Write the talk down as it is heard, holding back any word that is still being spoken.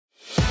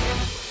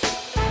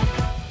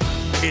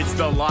It's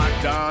the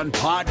Locked On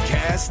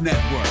Podcast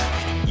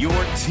Network, your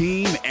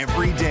team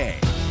every day.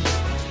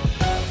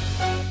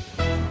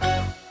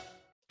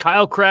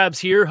 Kyle Krabs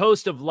here,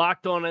 host of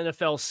Locked On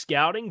NFL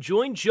Scouting.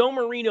 Join Joe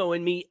Marino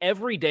and me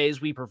every day as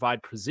we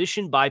provide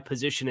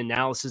position-by-position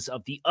analysis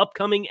of the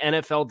upcoming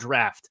NFL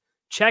Draft.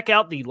 Check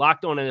out the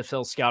Locked On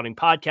NFL Scouting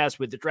podcast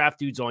with the Draft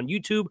Dudes on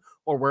YouTube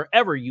or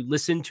wherever you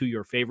listen to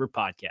your favorite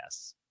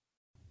podcasts.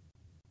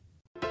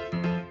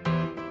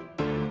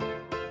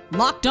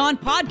 Locked On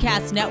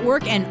Podcast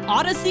Network and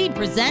Odyssey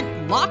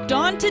present Locked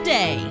On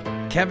Today.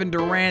 Kevin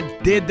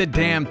Durant did the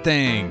damn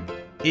thing.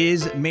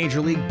 Is Major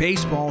League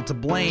Baseball to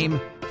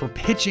blame for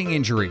pitching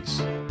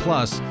injuries?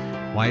 Plus,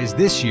 why is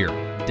this year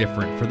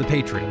different for the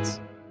Patriots?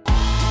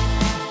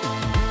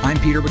 I'm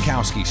Peter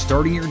Bukowski,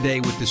 starting your day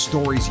with the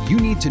stories you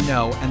need to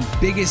know and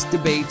biggest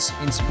debates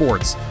in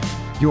sports.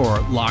 You're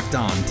Locked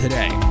On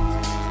Today.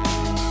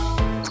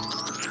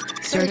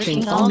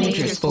 Searching all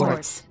major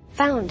sports.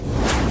 Found.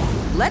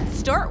 Let's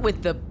start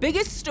with the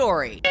biggest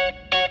story.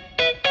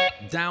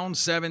 Down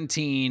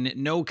 17,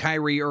 no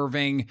Kyrie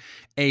Irving,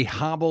 a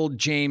hobbled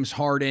James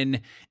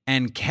Harden,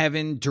 and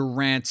Kevin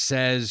Durant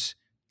says,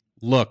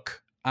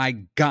 look,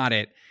 I got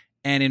it.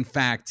 And in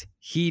fact,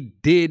 he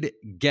did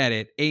get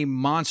it. A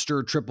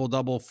monster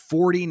triple-double,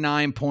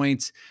 49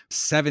 points,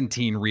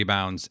 17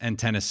 rebounds, and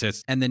 10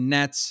 assists. And the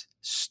Nets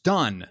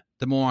stun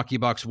the Milwaukee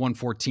Bucks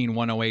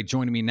 114-108.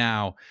 Joining me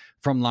now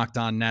from Locked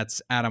On Nets,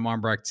 Adam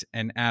Armbrecht.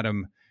 And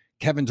Adam,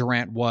 Kevin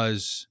Durant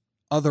was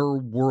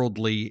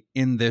otherworldly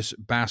in this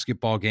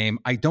basketball game.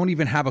 I don't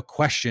even have a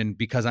question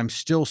because I'm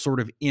still sort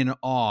of in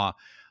awe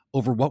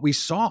over what we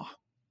saw.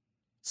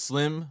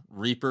 Slim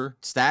Reaper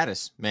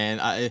status, man.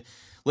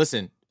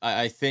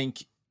 I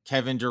think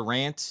Kevin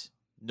Durant,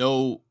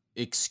 no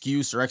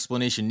excuse or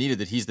explanation needed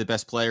that he's the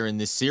best player in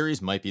this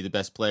series, might be the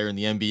best player in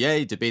the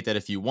NBA. Debate that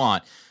if you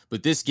want.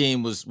 But this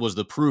game was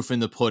the proof in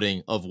the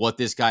pudding of what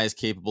this guy is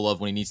capable of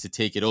when he needs to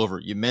take it over.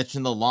 You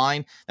mentioned the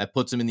line that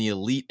puts him in the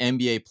elite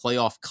NBA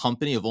playoff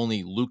company of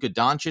only Luka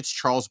Doncic,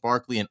 Charles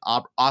Barkley, and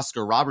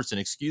Oscar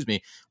Robertson,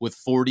 with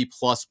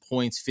 40-plus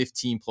points,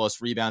 15-plus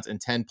rebounds,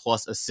 and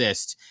 10-plus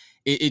assists.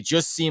 It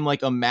just seemed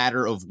like a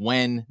matter of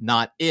when,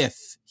 not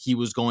if, he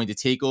was going to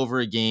take over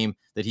a game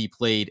that he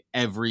played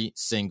every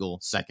single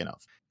second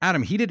of.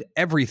 Adam, he did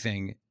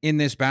everything in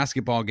this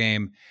basketball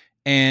game,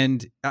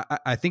 and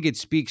I think it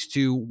speaks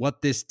to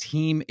what this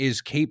team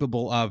is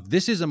capable of.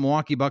 This is a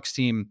Milwaukee Bucks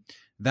team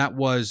that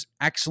was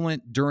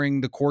excellent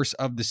during the course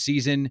of the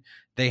season.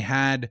 They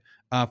had,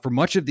 for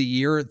much of the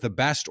year, the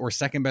best or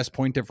second best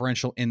point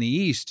differential in the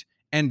East,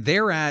 and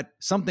they're at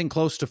something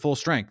close to full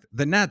strength.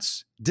 The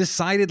Nets,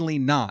 decidedly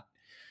not.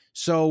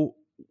 So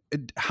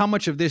how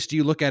much of this do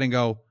you look at and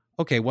go,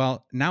 okay,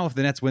 well, now if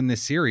the Nets win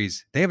this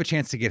series, they have a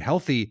chance to get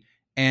healthy,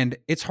 and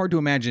it's hard to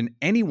imagine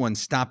anyone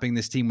stopping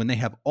this team when they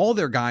have all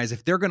their guys.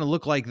 If they're going to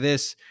look like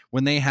this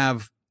when they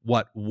have,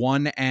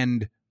 one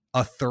and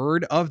a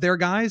third of their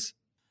guys?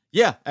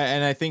 Yeah,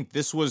 and I think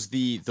this was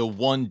the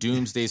one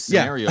doomsday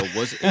scenario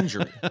was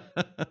injury.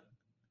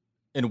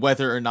 And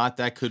whether or not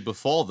that could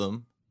befall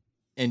them.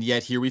 And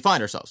yet here we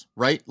find ourselves,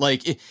 right?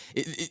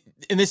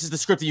 And this is the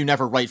script that you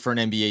never write for an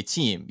NBA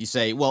team. You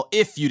say, well,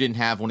 if you didn't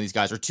have one of these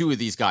guys or two of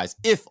these guys,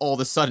 if all of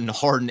a sudden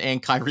Harden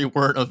and Kyrie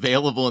weren't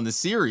available in the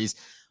series.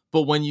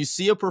 But when you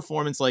see a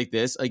performance like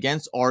this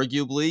against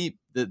arguably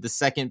the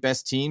second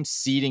best team,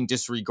 seeding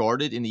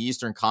disregarded in the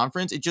Eastern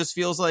Conference, it just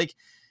feels like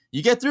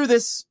you get through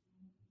this.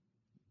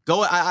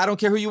 I don't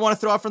care who you want to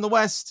throw out from the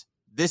West.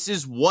 This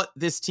is what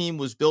this team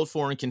was built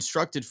for and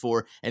constructed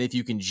for. And if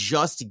you can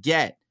just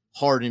get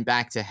Harden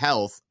back to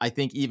health, I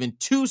think even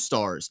 2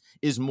 stars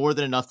is more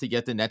than enough to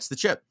get the Nets the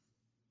chip.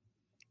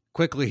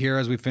 Quickly here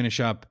as we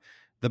finish up,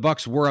 the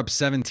Bucks were up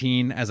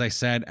 17, as I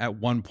said, at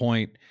one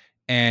point,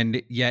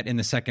 and yet in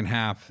the second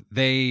half,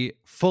 they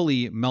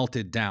fully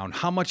melted down.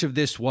 How much of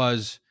this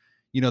was,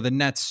 the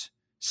Nets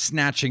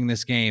snatching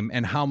this game,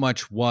 and how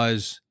much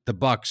was the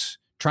Bucks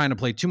trying to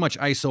play too much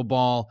iso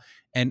ball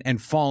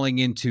and falling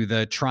into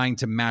the trying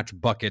to match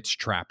buckets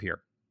trap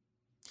here?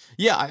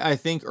 Yeah, I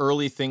think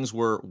early things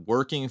were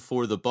working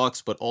for the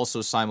Bucks, but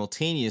also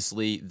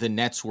simultaneously, the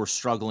Nets were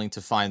struggling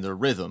to find their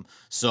rhythm.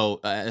 So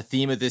a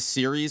theme of this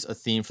series, a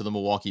theme for the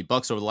Milwaukee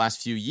Bucks over the last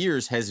few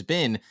years has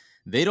been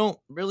they don't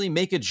really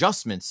make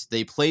adjustments.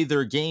 They play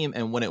their game,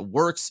 and when it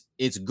works,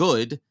 it's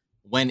good.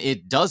 When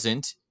it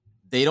doesn't,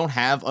 they don't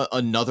have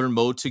another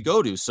mode to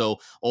go to. So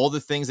all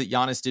the things that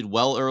Giannis did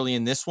well early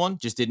in this one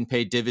just didn't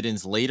pay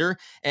dividends later.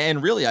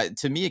 And really,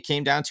 to me, it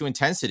came down to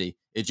intensity.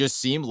 It just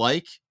seemed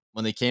like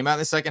when they came out in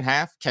the second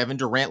half, Kevin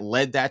Durant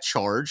led that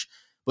charge,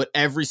 but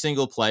every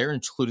single player,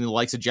 including the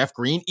likes of Jeff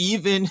Green,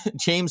 even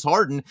James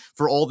Harden,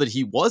 for all that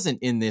he wasn't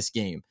in this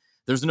game,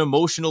 there's an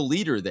emotional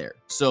leader there.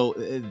 So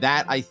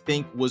that, I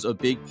think, was a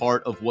big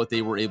part of what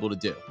they were able to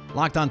do.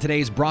 Locked On Today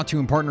is brought to you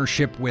in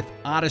partnership with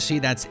Odyssey.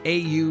 That's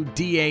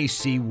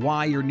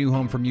AUDACY, your new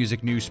home for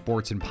music, news,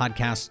 sports, and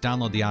podcasts.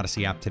 Download the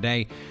Odyssey app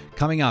today.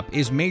 Coming up,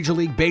 is Major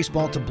League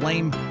Baseball to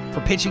blame for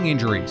pitching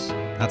injuries?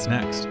 That's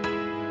next.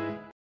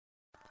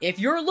 If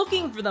you're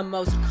looking for the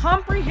most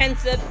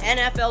comprehensive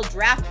NFL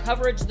draft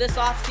coverage this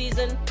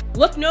offseason,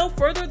 look no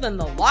further than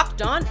the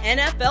Locked On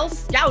NFL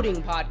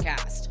Scouting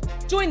Podcast.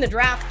 Join the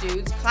draft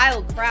dudes,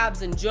 Kyle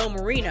Krabs and Joe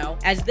Marino,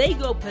 as they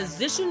go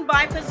position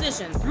by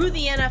position through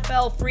the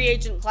NFL free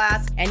agent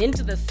class and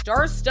into the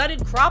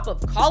star-studded crop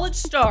of college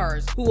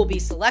stars who will be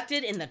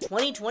selected in the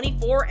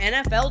 2024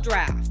 NFL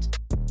Draft.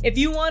 If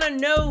you want to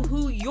know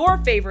who your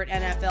favorite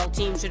NFL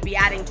team should be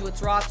adding to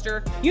its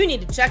roster, you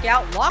need to check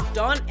out Locked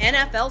On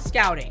NFL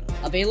Scouting,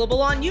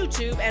 available on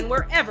YouTube and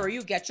wherever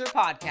you get your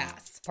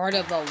podcasts. Part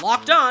of the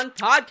Locked On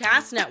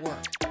Podcast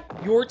Network,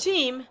 your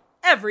team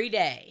every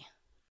day.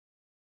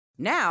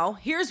 Now,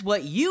 here's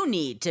what you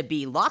need to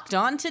be locked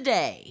on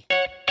today.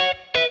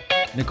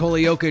 Nikola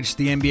Jokic,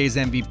 the NBA's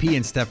MVP,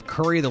 and Steph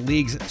Curry, the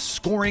league's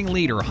scoring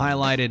leader,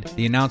 highlighted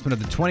the announcement of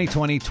the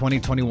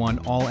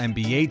 2020-2021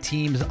 All-NBA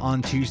teams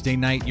on Tuesday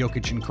night.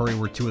 Jokic and Curry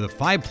were two of the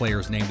 5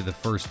 players named to the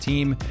first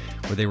team,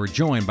 where they were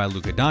joined by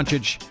Luka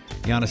Doncic,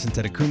 Giannis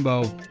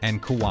Antetokounmpo,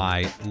 and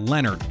Kawhi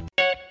Leonard.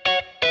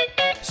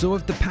 So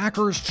if the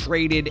Packers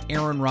traded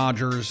Aaron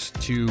Rodgers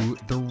to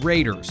the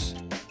Raiders,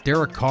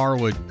 Derek Carr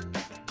would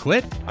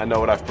quit? I know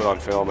what I've put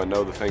on film. I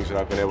know the things that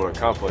I've been able to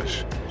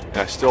accomplish. And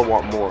I still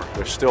want more.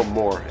 There's still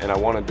more, and I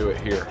want to do it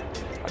here.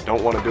 I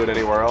don't want to do it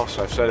anywhere else.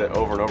 I've said it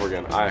over and over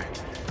again.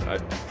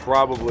 I'd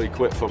probably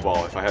quit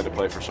football if I had to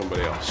play for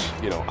somebody else.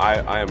 You know,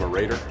 I am a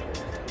Raider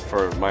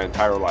for my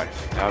entire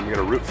life. I'm going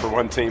to root for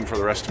one team for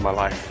the rest of my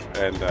life,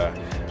 and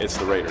it's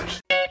the Raiders.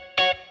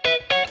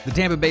 The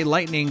Tampa Bay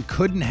Lightning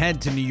couldn't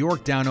head to New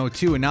York down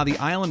 0-2, and now the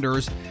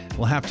Islanders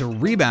will have to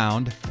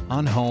rebound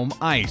on home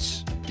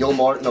ice. Gil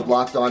Martin of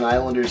Locked On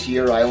Islanders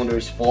here.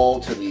 Islanders fall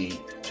to the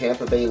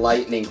Tampa Bay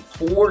Lightning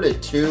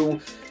 4-2.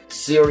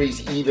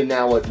 Series even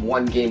now at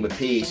 1 game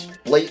apiece.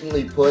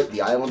 Blatantly put,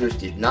 the Islanders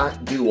did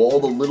not do all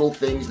the little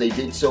things they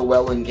did so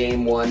well in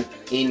Game 1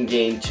 in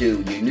Game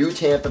 2. You knew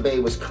Tampa Bay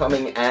was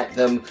coming at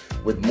them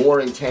with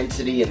more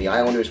intensity, and the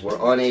Islanders were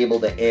unable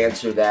to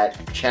answer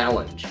that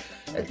challenge.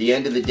 At the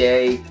end of the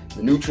day,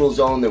 the neutral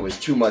zone, there was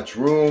too much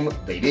room.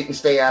 They didn't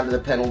stay out of the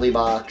penalty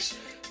box,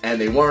 and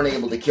they weren't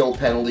able to kill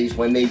penalties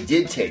when they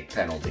did take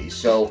penalties.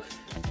 So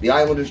the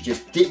Islanders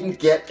just didn't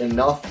get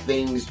enough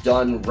things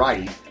done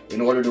right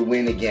in order to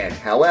win again.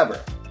 However,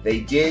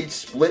 they did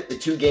split the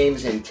 2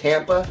 games in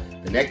Tampa.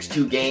 The next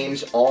 2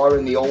 games are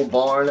in the old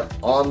barn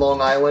on Long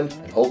Island,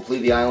 and hopefully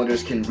the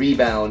Islanders can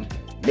rebound.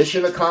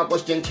 Mission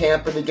accomplished in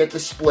Tampa to get the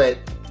split.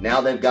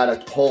 Now they've got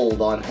a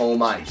hold on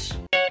home ice.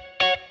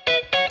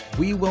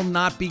 We will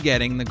not be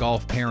getting the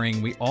golf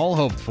pairing we all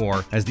hoped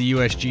for, as the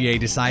USGA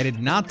decided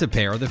not to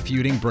pair the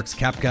feuding Brooks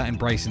Koepka and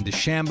Bryson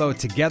DeChambeau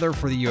together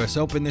for the US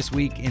Open this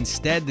week.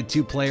 Instead, the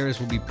 2 players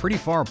will be pretty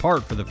far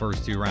apart for the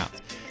first 2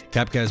 rounds.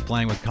 Koepka is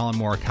playing with Colin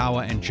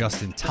Morikawa and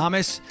Justin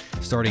Thomas,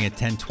 starting at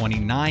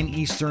 10:29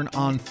 Eastern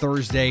on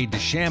Thursday.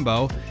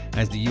 DeChambeau,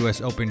 as the US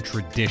Open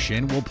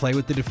tradition, will play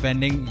with the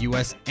defending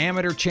US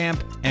Amateur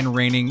champ and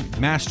reigning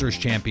Masters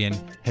champion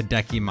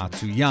Hideki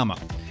Matsuyama.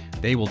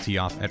 They will tee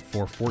off at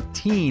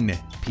 4:14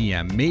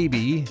 p.m.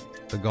 Maybe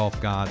the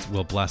golf gods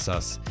will bless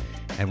us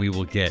and we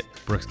will get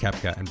Brooks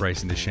Koepka and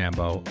Bryson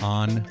DeChambeau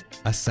on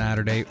a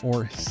Saturday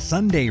or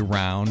Sunday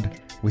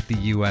round with the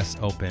U.S.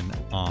 Open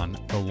on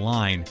the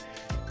line.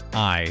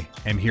 I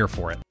am here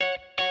for it.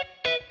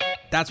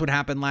 That's what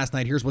happened last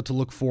night. Here's what to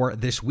look for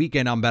this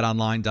weekend on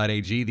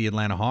betonline.ag. The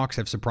Atlanta Hawks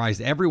have surprised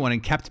everyone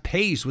and kept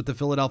pace with the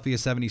Philadelphia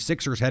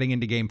 76ers heading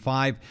into Game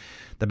 5.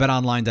 The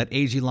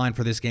betonline.ag line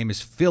for this game is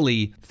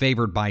Philly,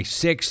 favored by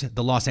 6.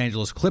 The Los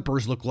Angeles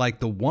Clippers look like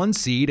the 1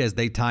 seed as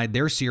they tied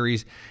their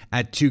series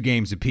at 2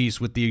 games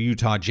apiece with the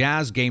Utah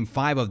Jazz. Game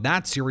 5 of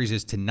that series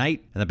is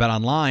tonight, and the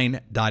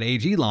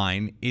betonline.ag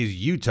line is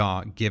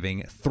Utah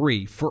giving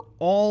 3. For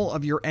all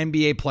of your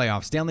NBA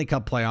playoff, Stanley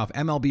Cup playoff,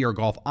 MLB, or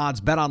golf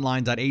odds,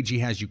 betonline.ag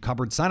has you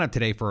covered. Sign up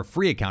today for a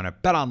free account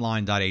at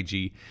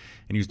betonline.ag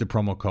and use the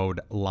promo code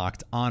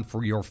LOCKEDON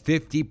for your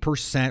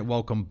 50%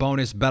 welcome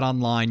bonus.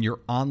 BetOnline, your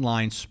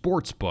online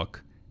sportsbook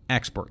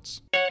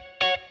experts.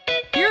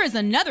 Here is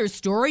another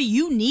story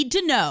you need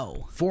to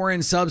know.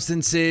 Foreign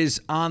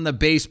substances on the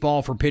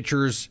baseball for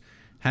pitchers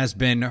has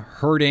been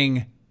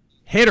hurting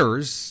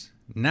hitters.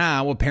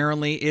 Now,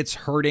 apparently, it's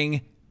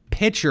hurting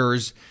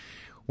pitchers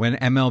when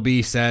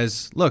MLB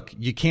says, look,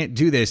 you can't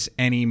do this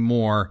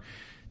anymore.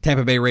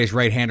 Tampa Bay Rays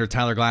right-hander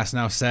Tyler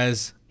Glasnow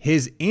says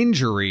his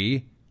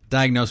injury,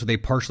 diagnosed with a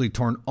partially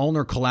torn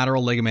ulnar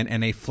collateral ligament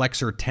and a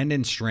flexor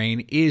tendon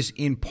strain, is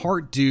in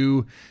part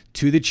due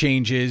to the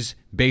changes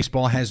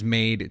baseball has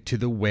made to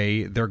the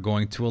way they're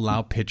going to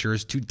allow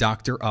pitchers to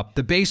doctor up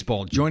the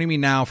baseball. Joining me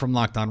now from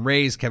Locked On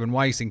Rays, Kevin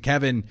Weiss. And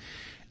Kevin,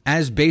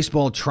 as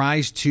baseball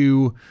tries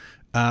to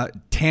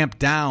tamp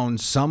down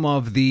some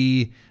of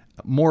the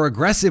more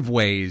aggressive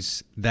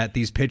ways that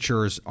these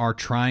pitchers are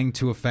trying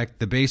to affect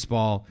the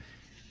baseball,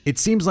 it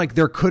seems like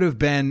there could have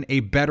been a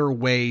better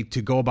way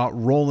to go about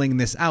rolling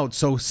this out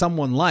so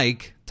someone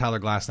like Tyler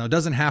Glasnow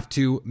doesn't have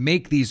to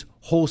make these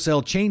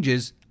wholesale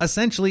changes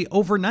essentially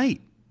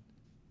overnight.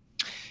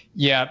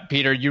 Yeah,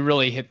 Peter, you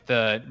really hit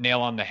the nail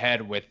on the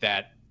head with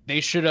that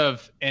they should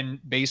have, in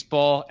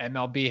baseball,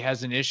 MLB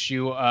has an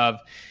issue of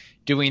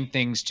doing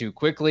things too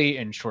quickly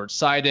and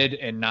short-sighted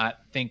and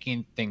not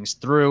thinking things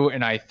through.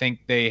 And I think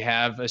they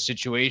have a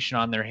situation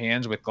on their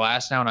hands with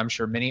Glasnow, and I'm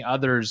sure many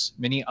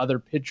other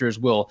pitchers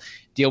will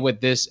deal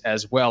with this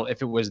as well.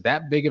 If it was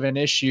that big of an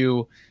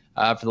issue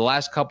for the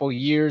last couple of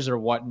years or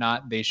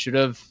whatnot, they should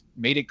have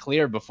made it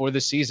clear before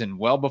the season,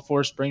 well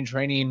before spring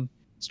training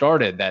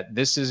started, that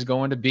this is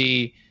going to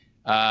be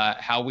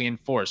how we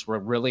enforce. We're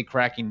really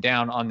cracking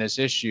down on this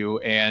issue,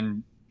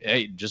 and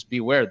hey, just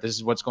beware, this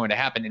is what's going to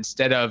happen,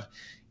 instead of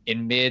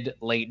in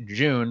late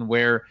June,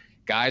 where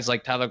guys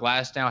like Tyler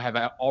Glasnow have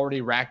already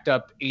racked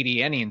up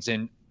 80 innings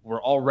and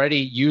we're already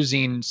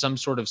using some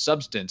sort of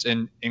substance.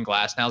 And in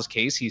Glasnow's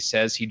case, he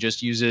says he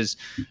just uses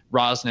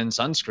rosin and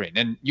sunscreen.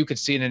 And you could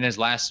see it in his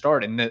last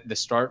start, in the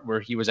start where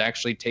he was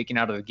actually taken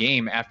out of the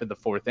game after the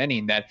fourth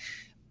inning, that,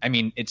 I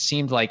mean, it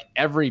seemed like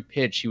every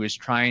pitch he was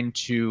trying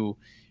to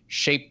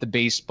shape the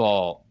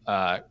baseball,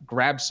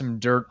 grab some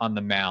dirt on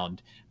the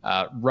mound,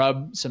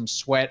 rub some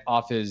sweat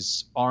off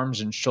his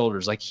arms and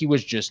shoulders. Like, he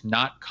was just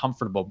not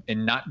comfortable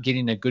and not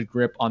getting a good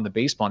grip on the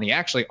baseball. And he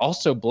actually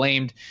also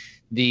blamed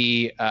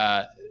the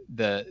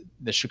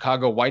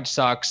Chicago White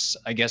Sox,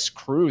 I guess,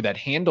 crew that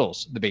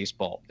handles the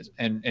baseball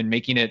and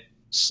making it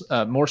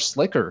more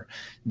slicker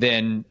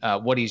than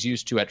what he's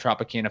used to at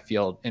Tropicana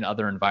Field in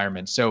other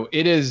environments. So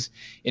it is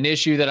an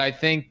issue that I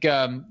think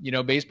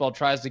baseball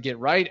tries to get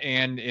right,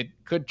 and it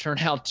could turn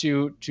out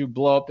to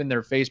blow up in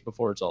their face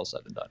before it's all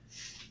said and done.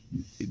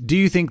 Do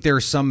you think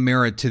there's some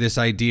merit to this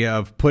idea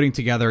of putting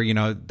together,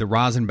 the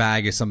rosin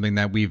bag is something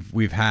that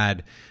we've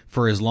had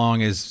for as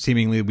long as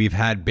seemingly we've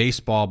had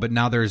baseball, but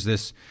now there's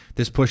this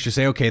push to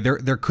say, okay,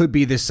 there could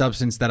be this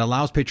substance that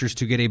allows pitchers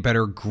to get a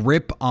better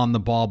grip on the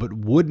ball, but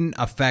wouldn't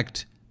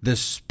affect the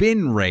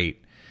spin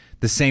rate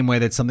the same way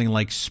that something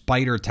like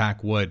Spider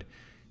Tack would.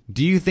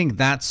 Do you think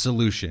that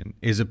solution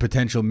is a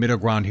potential middle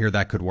ground here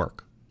that could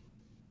work?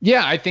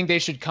 Yeah, I think they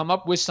should come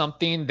up with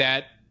something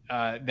that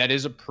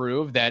is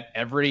approved, that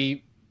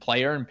every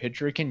player and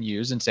pitcher can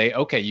use, and say,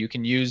 okay, you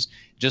can use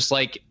just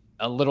like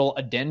a little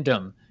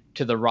addendum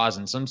to the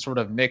rosin, some sort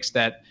of mix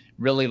that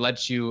really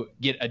lets you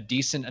get a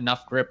decent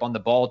enough grip on the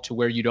ball to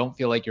where you don't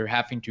feel like you're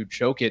having to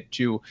choke it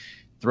to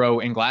throw,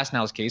 in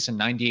Glasnow's case, a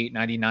 98,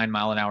 99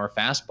 mile an hour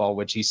fastball,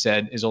 which he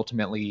said is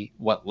ultimately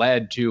what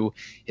led to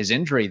his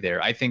injury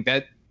there. I think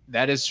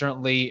that is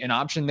certainly an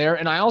option there.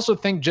 And I also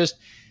think just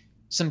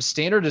some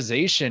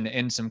standardization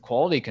and some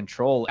quality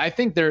control. I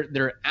think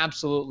there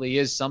absolutely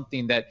is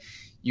something that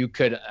you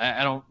could,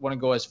 I don't want to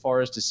go as far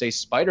as to say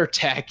Spider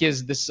Tack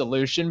is the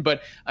solution,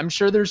 but I'm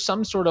sure there's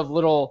some sort of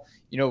little,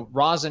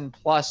 rosin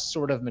plus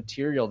sort of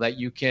material that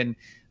you can,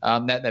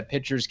 that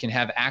pitchers can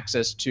have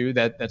access to,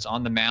 that's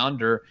on the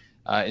mound or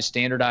is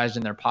standardized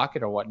in their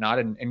pocket or whatnot,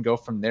 and go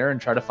from there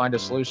and try to find a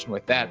solution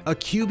with that. A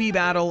QB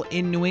battle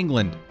in New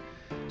England.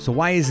 So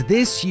why is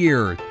this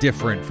year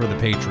different for the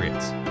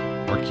Patriots?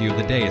 Our cue of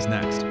the day is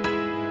next.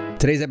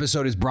 Today's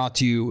episode is brought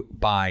to you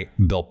by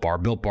Built Bar.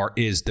 Built Bar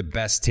is the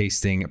best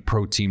tasting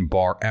protein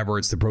bar ever.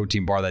 It's the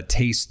protein bar that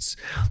tastes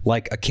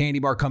like a candy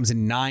bar. Comes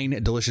in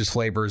 9 delicious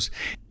flavors,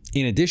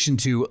 in addition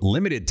to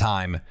limited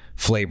time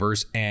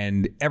flavors.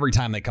 And every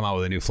time they come out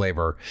with a new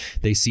flavor,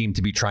 they seem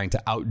to be trying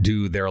to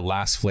outdo their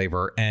last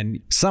flavor. And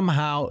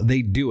somehow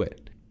they do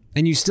it.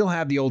 And you still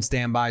have the old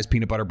standbys,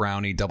 peanut butter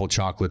brownie, double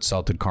chocolate,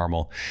 salted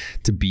caramel,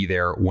 to be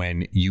there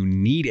when you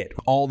need it.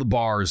 All the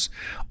bars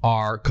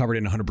are covered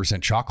in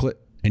 100%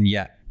 chocolate, and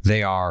yet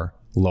they are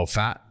low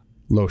fat,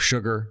 low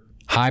sugar,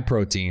 high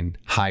protein,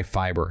 high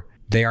fiber.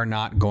 They are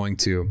not going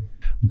to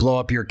blow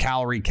up your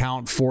calorie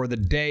count for the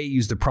day.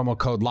 Use the promo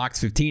code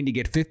LOCKS15 to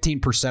get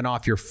 15%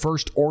 off your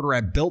first order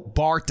at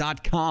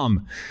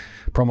BuiltBar.com.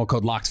 Promo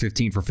code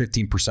LOCKS15 for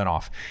 15%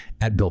 off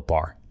at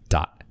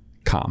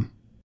BuiltBar.com.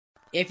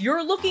 If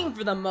you're looking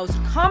for the most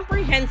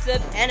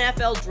comprehensive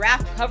NFL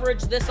draft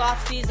coverage this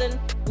offseason,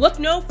 look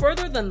no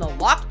further than the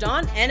Locked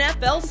On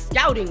NFL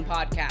Scouting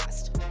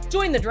Podcast.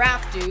 Join the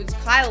draft dudes,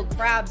 Kyle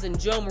Krabs and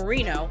Joe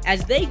Marino,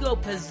 as they go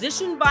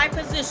position by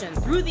position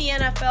through the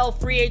NFL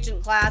free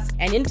agent class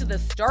and into the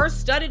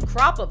star-studded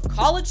crop of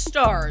college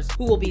stars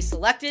who will be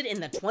selected in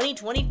the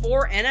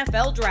 2024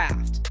 NFL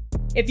Draft.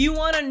 If you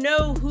want to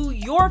know who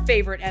your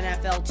favorite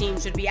NFL team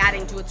should be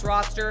adding to its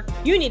roster,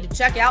 you need to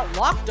check out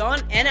Locked On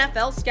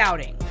NFL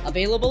Scouting,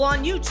 available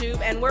on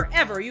YouTube and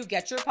wherever you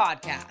get your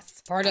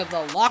podcasts. Part of the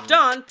Locked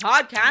On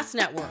Podcast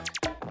Network,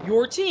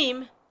 your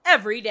team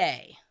every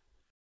day.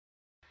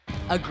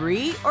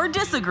 Agree or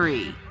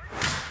disagree?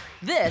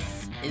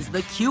 This is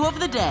the cue of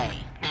the day.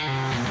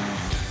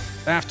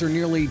 After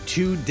nearly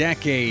 2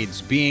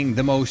 decades being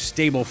the most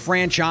stable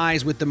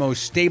franchise with the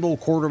most stable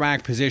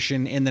quarterback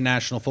position in the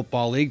National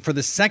Football League, for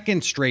the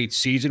second straight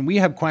season, we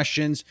have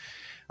questions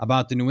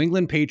about the New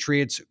England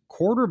Patriots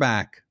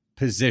quarterback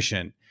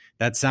position.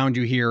 That sound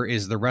you hear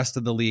is the rest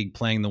of the league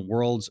playing the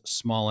world's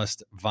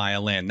smallest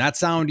violin. That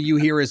sound you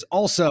hear is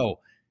also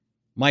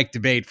Mike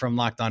Debate from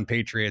Locked On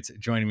Patriots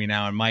joining me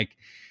now. And Mike,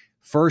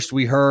 First,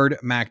 we heard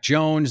Mac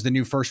Jones, the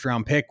new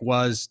first-round pick,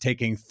 was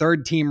taking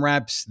third-team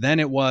reps. Then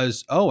it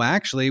was,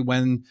 actually,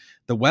 when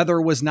the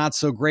weather was not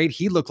so great,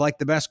 he looked like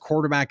the best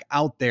quarterback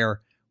out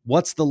there.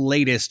 What's the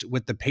latest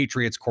with the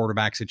Patriots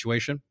quarterback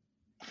situation?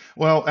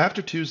 Well,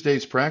 after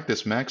Tuesday's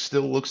practice, Max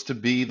still looks to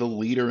be the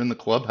leader in the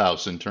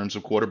clubhouse in terms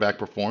of quarterback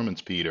performance,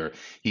 Peter.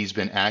 He's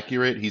been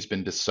accurate. He's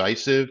been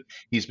decisive.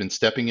 He's been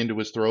stepping into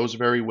his throws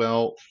very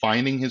well,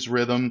 finding his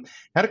rhythm.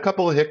 Had a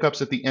couple of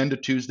hiccups at the end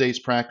of Tuesday's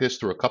practice,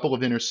 threw a couple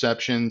of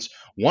interceptions.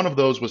 One of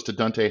those was to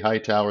Dante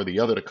Hightower,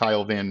 the other to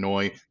Kyle Van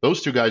Noy.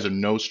 Those two guys are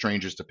no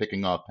strangers to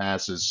picking off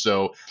passes.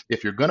 So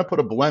if you're going to put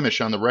a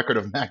blemish on the record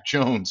of Mac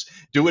Jones,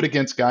 do it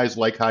against guys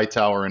like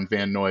Hightower and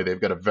Van Noy. They've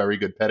got a very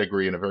good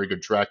pedigree and a very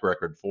good track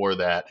record for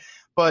that.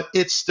 But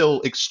it's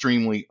still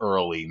extremely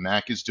early.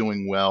 Mac is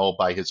doing well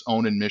by his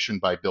own admission,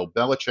 by Bill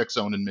Belichick's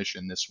own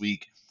admission this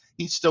week.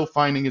 He's still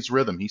finding his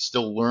rhythm. He's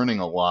still learning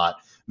a lot.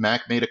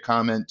 Mac made a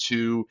comment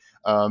to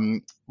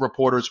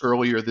reporters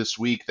earlier this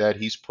week that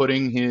he's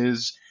putting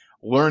his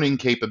learning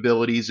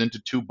capabilities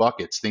into two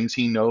buckets, things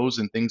he knows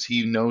and things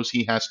he knows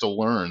he has to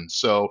learn.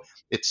 So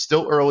it's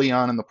still early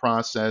on in the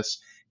process.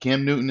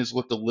 Cam Newton has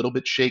looked a little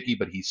bit shaky,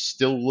 but he's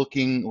still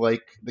looking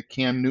like the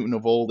Cam Newton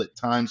of old at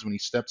times when he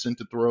steps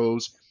into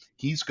throws.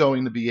 He's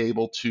going to be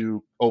able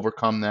to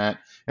overcome that.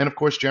 And, of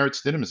course, Jarrett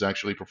Stidham is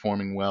actually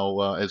performing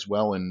well as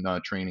well in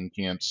training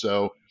camp.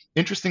 So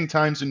interesting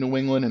times in New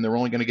England, and they're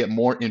only going to get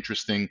more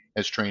interesting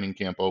as training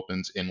camp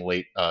opens in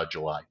late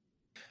July.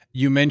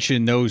 You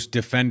mentioned those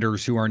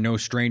defenders who are no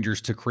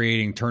strangers to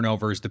creating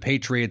turnovers. The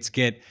Patriots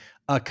get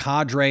a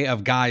cadre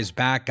of guys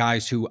back,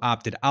 guys who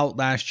opted out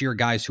last year,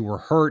 guys who were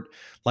hurt,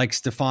 like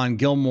Stephon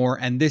Gilmore.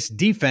 And this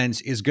defense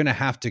is going to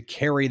have to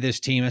carry this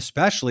team,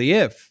 especially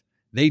if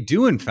they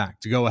do, in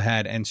fact, go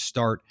ahead and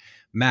start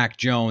Mac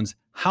Jones.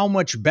 How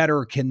much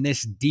better can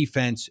this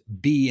defense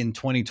be in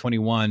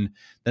 2021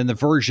 than the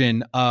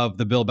version of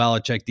the Bill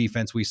Belichick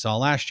defense we saw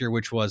last year,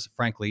 which was,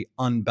 frankly,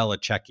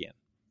 un-Belichickian?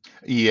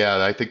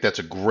 Yeah, I think that's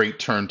a great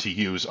term to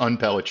use.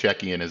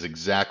 Un-Belichickian is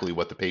exactly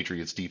what the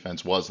Patriots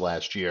defense was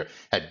last year.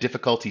 Had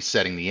difficulty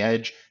setting the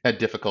edge, had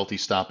difficulty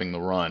stopping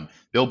the run.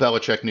 Bill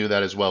Belichick knew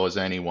that as well as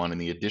anyone,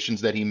 and the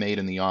additions that he made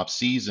in the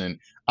offseason,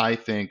 I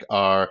think,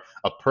 are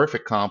a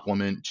perfect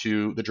complement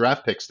to the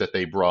draft picks that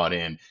they brought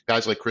in.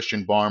 Guys like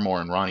Christian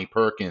Barmore and Ronnie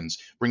Perkins,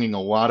 bringing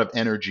a lot of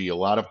energy, a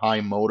lot of high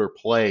motor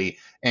play,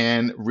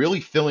 and really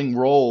filling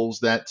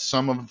roles that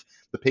some of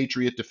the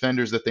Patriot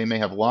defenders that they may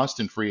have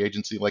lost in free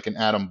agency, like an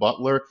Adam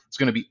Butler, is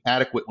going to be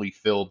adequately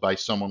filled by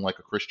someone like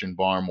a Christian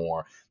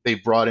Barmore.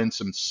 They've brought in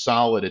some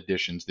solid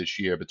additions this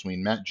year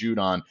between Matt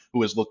Judon,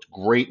 who has looked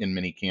great in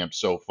minicamp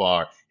so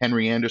far,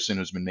 Henry Anderson,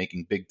 who's been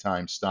making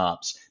big-time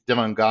stops,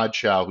 Devon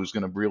Godchow, who's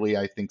going to really,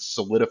 I think,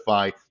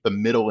 solidify the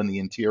middle and the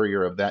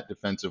interior of that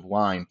defensive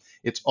line.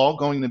 It's all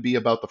going to be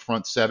about the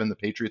front seven. The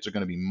Patriots are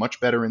going to be much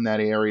better in that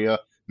area.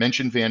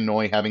 Mentioned Van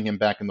Noy, having him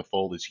back in the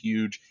fold is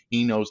huge.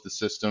 He knows the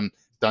system.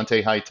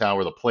 Dante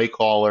Hightower, the play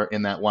caller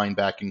in that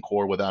linebacking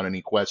core without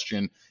any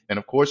question. And,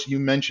 of course, you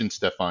mentioned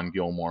Stephon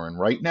Gilmore. And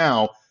right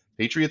now,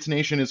 Patriots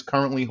Nation is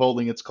currently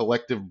holding its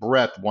collective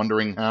breath,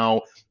 wondering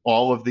how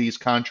all of these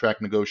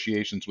contract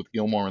negotiations with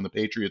Gilmore and the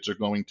Patriots are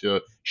going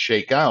to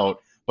shake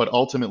out. But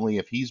ultimately,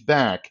 if he's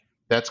back,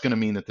 that's going to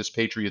mean that this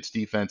Patriots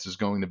defense is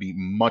going to be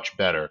much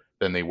better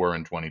than they were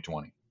in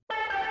 2020.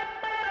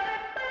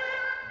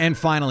 And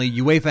finally,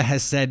 UEFA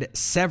has said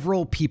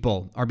several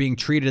people are being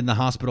treated in the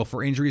hospital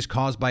for injuries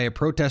caused by a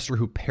protester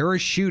who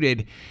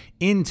parachuted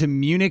into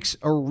Munich's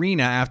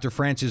arena after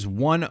France's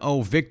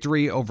 1-0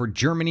 victory over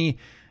Germany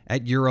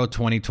at Euro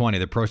 2020.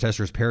 The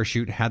protester's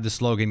parachute had the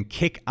slogan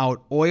 "Kick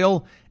Out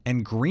Oil"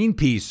 and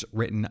Greenpeace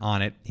written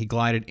on it. He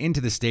glided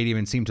into the stadium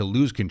and seemed to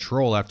lose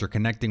control after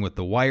connecting with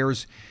the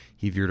wires.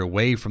 He veered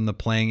away from the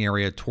playing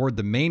area toward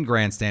the main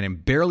grandstand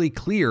and barely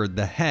cleared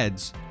the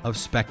heads of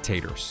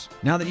spectators.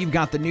 Now that you've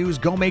got the news,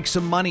 go make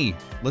some money.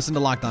 Listen to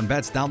Locked On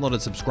Bets, download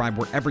and subscribe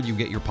wherever you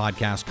get your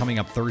podcast. Coming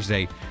up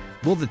Thursday,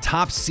 will the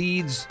top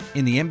seeds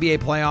in the NBA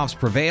playoffs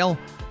prevail?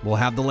 We'll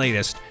have the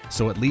latest,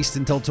 so at least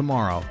until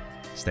tomorrow,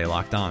 stay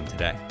locked on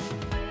today.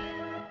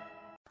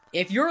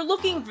 If you're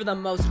looking for the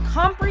most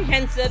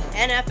comprehensive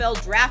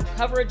NFL draft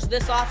coverage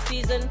this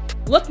offseason,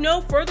 look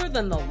no further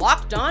than the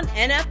Locked On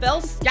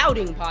NFL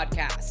Scouting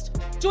Podcast.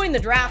 Join the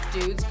draft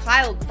dudes,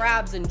 Kyle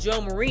Krabs and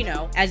Joe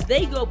Marino, as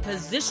they go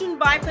position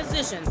by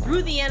position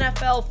through the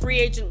NFL free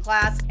agent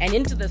class and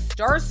into the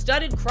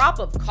star-studded crop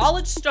of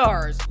college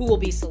stars who will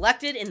be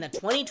selected in the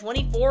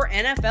 2024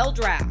 NFL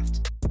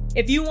Draft.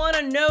 If you want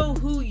to know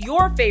who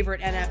your favorite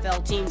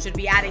NFL team should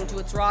be adding to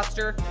its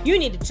roster, you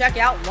need to check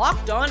out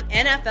Locked On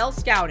NFL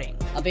Scouting,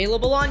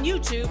 available on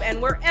YouTube and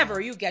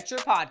wherever you get your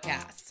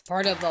podcasts.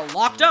 Part of the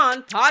Locked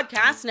On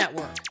Podcast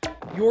Network,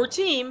 your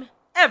team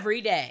every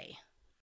day.